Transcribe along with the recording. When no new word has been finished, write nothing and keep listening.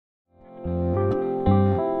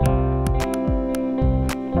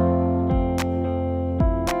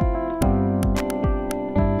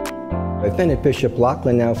been at Bishop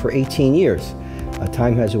Loughlin now for 18 years.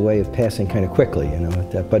 Time has a way of passing kind of quickly, you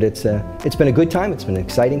know, but it's been a good time, it's been an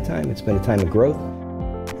exciting time, it's been a time of growth.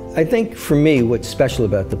 I think for me, what's special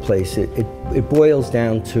about the place, it boils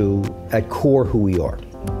down to, at core, who we are.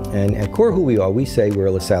 And at core who we are, we say we're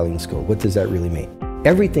a Loughlin school. What does that really mean?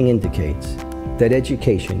 Everything indicates that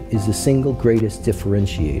education is the single greatest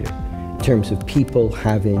differentiator in terms of people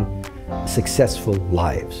having successful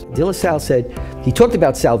lives. De La Salle said, he talked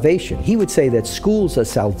about salvation. He would say that schools are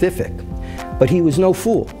salvific, but he was no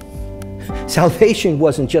fool. Salvation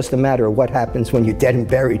wasn't just a matter of what happens when you're dead and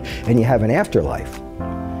buried and you have an afterlife.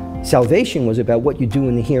 Salvation was about what you do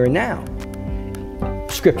in the here and now.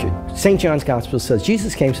 Scripture, St. John's Gospel says,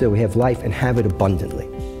 Jesus came so that we have life and have it abundantly.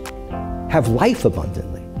 Have life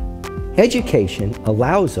abundantly. Education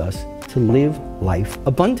allows us to live life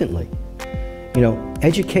abundantly. You know,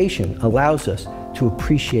 education allows us to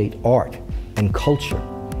appreciate art and culture.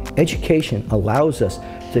 Education allows us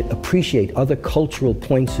to appreciate other cultural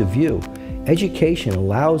points of view. Education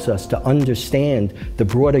allows us to understand the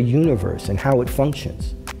broader universe and how it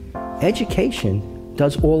functions. Education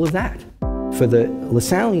does all of that. For the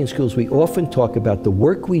Loughlin schools, we often talk about the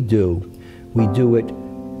work we do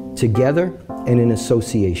it together and in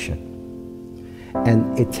association.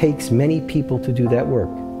 And it takes many people to do that work.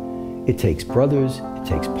 It takes brothers, it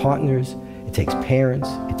takes partners, it takes parents,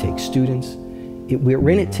 it takes students. We're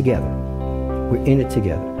in it together. We're in it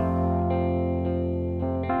together.